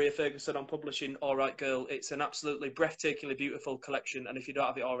 Congratulations to Maria Ferguson on publishing All Right Girl. It's an absolutely breathtakingly beautiful collection, and if you don't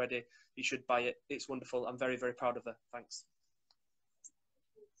have it already, you should buy it. It's wonderful. I'm very, very proud of her. Thanks.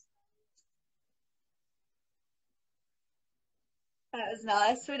 That was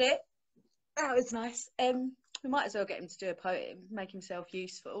nice, wasn't it? That was nice. We might as well get him to do a poem, make himself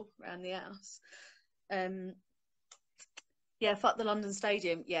useful around the house. Yeah, fuck the London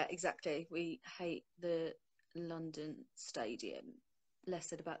Stadium. Yeah, exactly. We hate the London Stadium. Less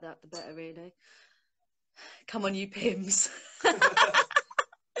said about that, the better, really. Come on, you Pims.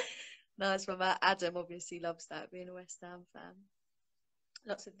 Nice one, Matt. Adam obviously loves that, being a West Ham fan.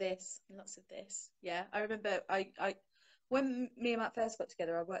 Lots of this, lots of this. Yeah, I remember when me and Matt first got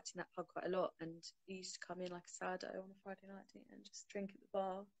together, I worked in that pub quite a lot, and he used to come in like a Saturday on a Friday night and just drink at the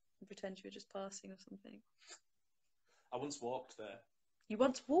bar and pretend you were just passing or something. I once walked there. You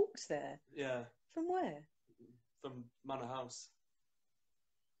once walked there? Yeah. From where? From Manor House.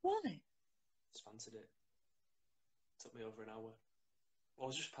 Why? Just fancied it. Took me over an hour. I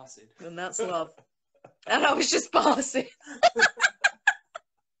was just passing. And that's love. And I was just passing.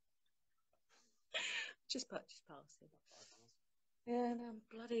 just passing. Yeah, no, I'm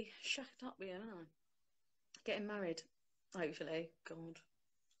bloody shacked up here, aren't I? Getting married, hopefully. God,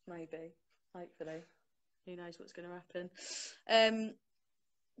 maybe, hopefully. Who knows what's going to happen?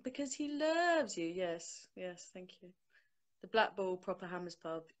 Because he loves you. Yes, thank you. The Black Ball Proper Hammers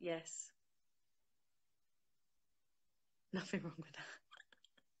Pub. Yes. Nothing wrong with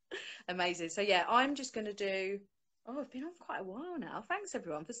that. Amazing. So yeah, I'm just going to do. Oh, I've been on for quite a while now. Thanks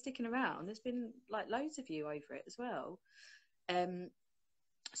everyone for sticking around. There's been like loads of you over it as well.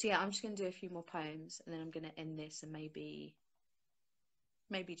 So yeah, I'm just going to do a few more poems, and then I'm going to end this and maybe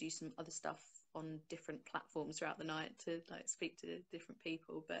do some other stuff on different platforms throughout the night to like speak to different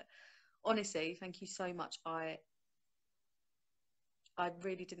people. But honestly, thank you so much. I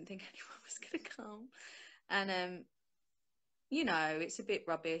really didn't think anyone was going to come, and you know, it's a bit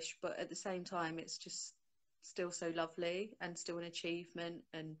rubbish, but at the same time, it's just still so lovely and still an achievement.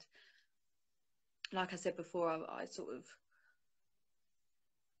 And like I said before, I sort of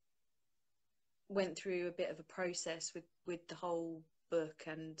went through a bit of a process with the whole book,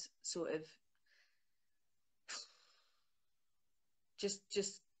 and sort of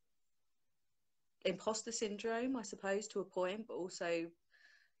just imposter syndrome, I suppose, to a point, but also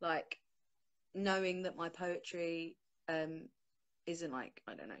like knowing that my poetry isn't like,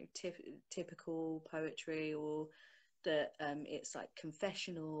 I don't know, typical poetry, or that it's like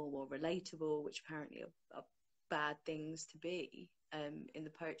confessional or relatable, which apparently are bad things to be in the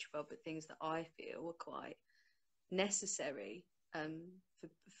poetry world, but things that I feel are quite necessary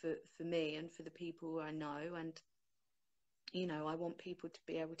for me and for the people I know. And you know, I want people to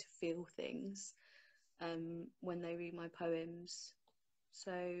be able to feel things when they read my poems.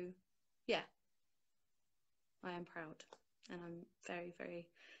 So yeah, I am proud, and I'm very, very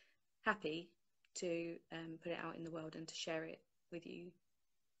happy to put it out in the world and to share it with you,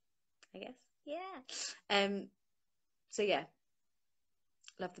 I guess. Yeah. So yeah,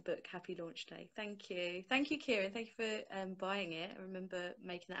 love the book. Happy launch day. Thank you, Kieran. Thank you for buying it. I remember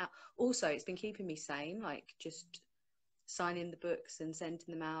making that out. Also, it's been keeping me sane, like just signing the books and sending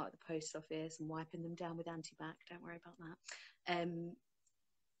them out at the post office and wiping them down with antibac. Don't worry about that.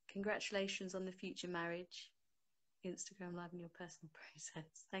 Congratulations on the future marriage. Instagram live in your personal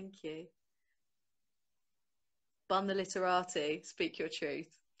process. Thank you. Bun the literati, speak your truth.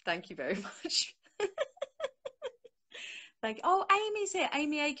 Thank you very much. Thank you. Oh, Amy's here.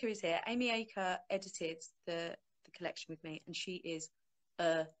 Amy Aker is here. Amy Aker edited the collection with me, and she is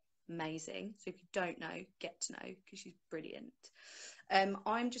amazing. So if you don't know, get to know, because she's brilliant.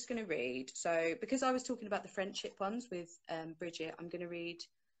 I'm just going to read. So because I was talking about the friendship ones with Bridget, I'm going to read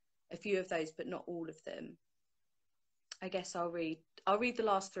a few of those, but not all of them. I guess I'll read the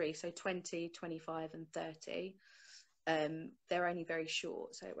last three, so 20, 25 and 30. They're only very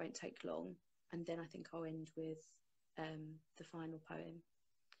short, so it won't take long. And then I think I'll end with the final poem.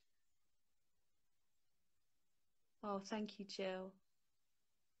 Oh, thank you, Jill.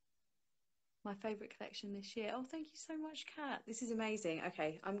 My favourite collection this year. Oh, thank you so much, Kat. This is amazing.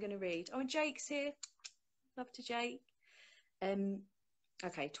 Okay, I'm going to read. Oh, and Jake's here. Love to Jake.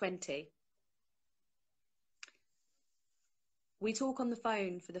 Okay, 20. We talk on the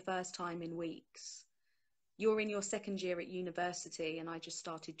phone for the first time in weeks. You're in your second year at university and I just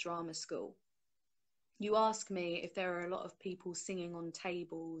started drama school. You ask me if there are a lot of people singing on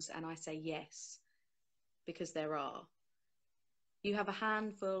tables and I say yes, because there are. You have a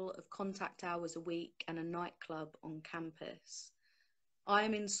handful of contact hours a week and a nightclub on campus. I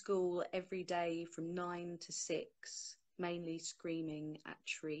am in school every day from 9 to 6, mainly screaming at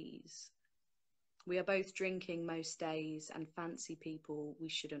trees. We are both drinking most days and fancy people we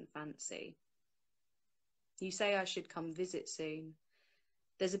shouldn't fancy. You say I should come visit soon.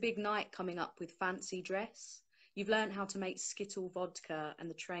 There's a big night coming up with fancy dress. You've learned how to make Skittle vodka and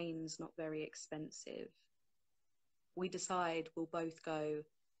the train's not very expensive. We decide we'll both go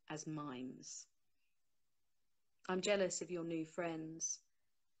as mimes. I'm jealous of your new friends.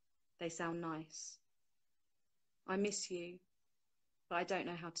 They sound nice. I miss you, but I don't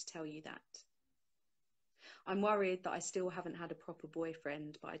know how to tell you that. I'm worried that I still haven't had a proper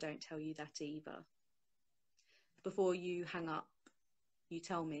boyfriend, but I don't tell you that either. Before you hang up, you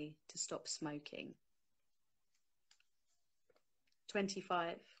tell me to stop smoking.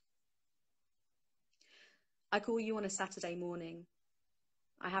 25. I call you on a Saturday morning.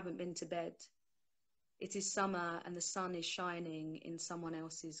 I haven't been to bed. It is summer and the sun is shining in someone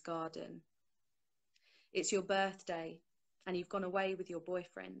else's garden. It's your birthday and you've gone away with your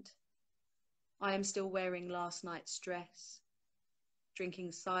boyfriend. I am still wearing last night's dress,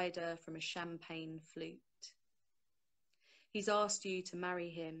 drinking cider from a champagne flute. He's asked you to marry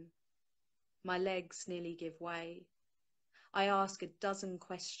him. My legs nearly give way. I ask a dozen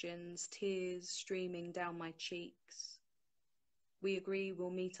questions, tears streaming down my cheeks. We agree we'll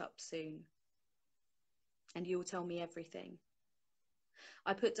meet up soon, and you'll tell me everything.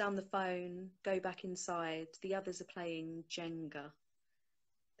 I put down the phone, go back inside. The others are playing Jenga.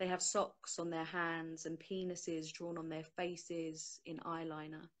 They have socks on their hands and penises drawn on their faces in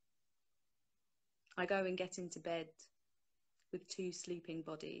eyeliner. I go and get into bed with two sleeping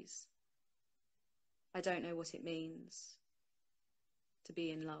bodies. I don't know what it means. to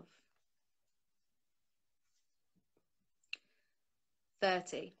be in love.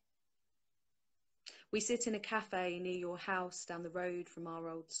 30. We sit in a cafe near your house down the road from our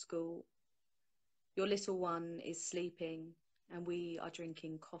old school. Your little one is sleeping and we are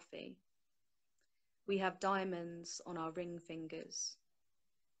drinking coffee. We have diamonds on our ring fingers.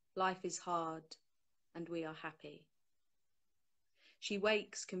 Life is hard and we are happy. She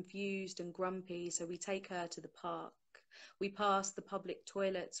wakes confused and grumpy, so we take her to the park. We pass the public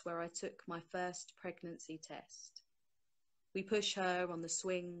toilets where I took my first pregnancy test. We push her on the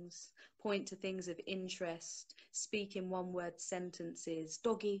swings, point to things of interest, speak in one-word sentences: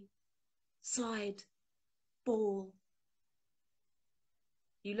 doggy, slide, ball.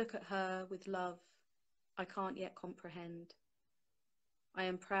 You look at her with love I can't yet comprehend. I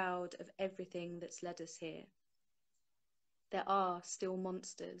am proud of everything that's led us here. There are still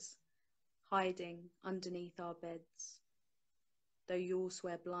monsters hiding underneath our beds. Though you'll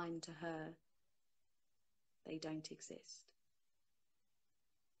swear blind to her, they don't exist.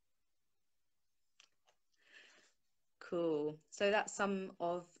 Cool. So that's some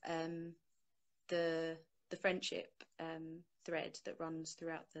of the friendship thread that runs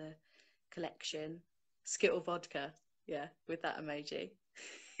throughout the collection. Skittle vodka, yeah, with that emoji.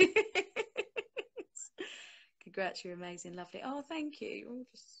 Congrats, you're amazing, lovely. Oh, thank you. You're all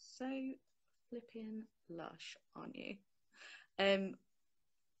just so flipping lush, aren't you?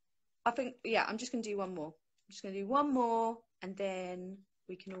 I think, yeah, I'm just going to do one more. I'm just going to do one more, and then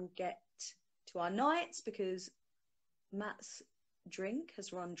we can all get to our nights, because Matt's drink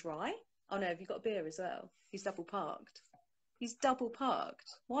has run dry. Oh no, have you got a beer as well? He's double parked. He's double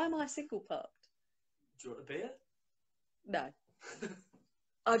parked. Why am I single parked? Do you want a beer? No.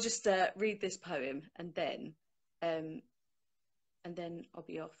 I'll just read this poem and then I'll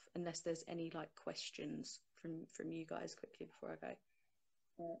be off, unless there's any like questions from you guys quickly before I go.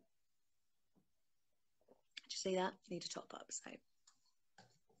 Did you see that? Need a top up, so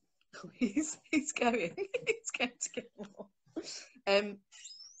he's going. He's going to get more.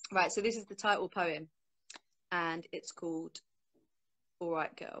 Right, so this is the title poem, and it's called All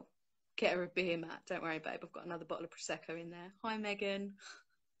Right Girl. Get her a beer, Matt. Don't worry, babe. I've got another bottle of Prosecco in there. Hi, Megan.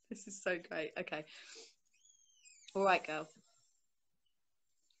 This is so great. Okay. All right, girl.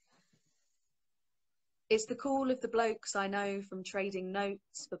 It's the call of the blokes I know from trading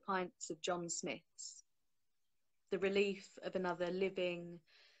notes for pints of John Smith's. The relief of another living,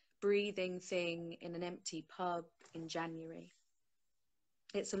 breathing thing in an empty pub in January.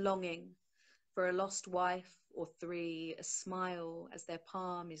 It's a longing for a lost wife or three, a smile as their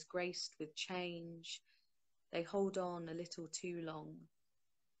palm is graced with change. They hold on a little too long.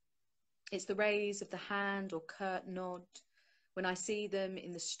 It's the raise of the hand or curt nod when I see them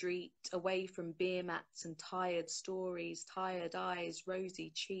in the street, away from beer mats and tired stories, tired eyes,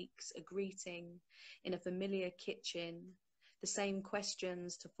 rosy cheeks, a greeting in a familiar kitchen, the same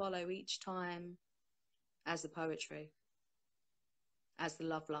questions to follow each time as the poetry, as the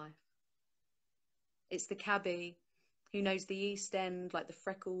love life. It's the cabbie who knows the East End like the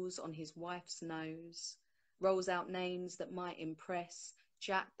freckles on his wife's nose, rolls out names that might impress: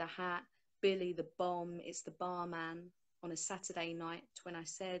 Jack the Hat, Billy the Bomb. It's the barman on a Saturday night when I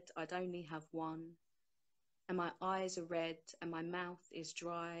said I'd only have one, and my eyes are red and my mouth is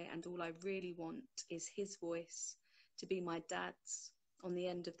dry, and all I really want is his voice to be my dad's on the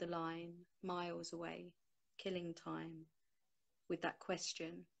end of the line, miles away, killing time with that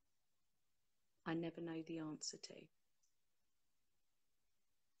question I never know the answer to.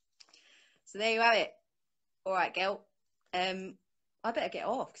 So there you have it. All right, girl. I better get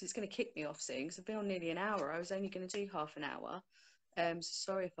off because it's going to kick me off soon, because I've been on nearly an hour. I was only going to do half an hour. So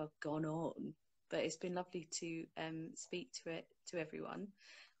sorry if I've gone on, but it's been lovely to speak to everyone.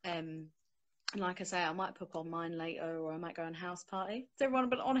 And like I say, I might pop on mine later, or I might go on house party. Has everyone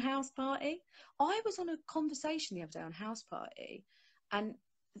been on a house party? I was on a conversation the other day on house party, and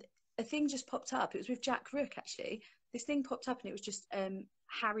a thing just popped up. It was with Jack Rook, actually. This thing popped up and it was just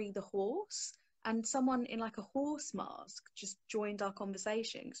Harry the horse, and someone in like a horse mask just joined our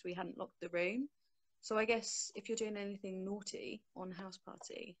conversation because we hadn't locked the room. So I guess if you're doing anything naughty on house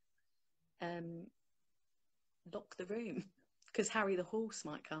party, lock the room because Harry the horse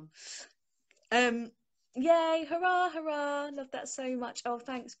might come. Yay, hurrah, hurrah. Love that so much. Oh,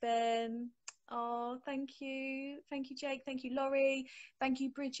 thanks, Ben. Oh, thank you. Thank you, Jake. Thank you, Laurie. Thank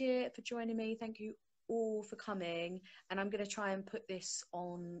you, Bridget, for joining me. Thank you all for coming. And I'm going to try and put this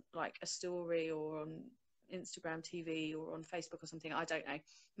on like a story or on Instagram TV or on Facebook or something. I don't know.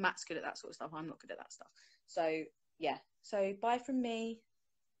 Matt's good at that sort of stuff. I'm not good at that stuff. So, yeah. So, bye from me.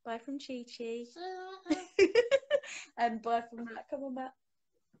 Bye from Chi Chi. And bye from Matt. Come on, Matt.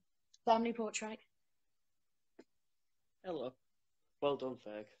 Family portrait. Hello. Well done,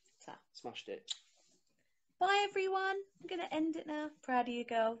 Ferg. So, Smashed it. bye, everyone. I'm going to end it now. Proud of you,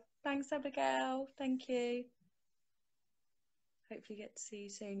 girl. Thanks, Abigail. Thank you. Hopefully get to see you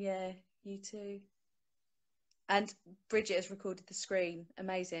soon. Yeah, you too. And Bridget has recorded the screen.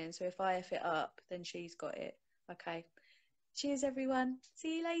 Amazing. So if I F it up, then she's got it. Okay. Cheers, everyone.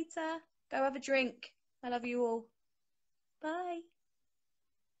 See you later. Go have a drink. I love you all. Bye.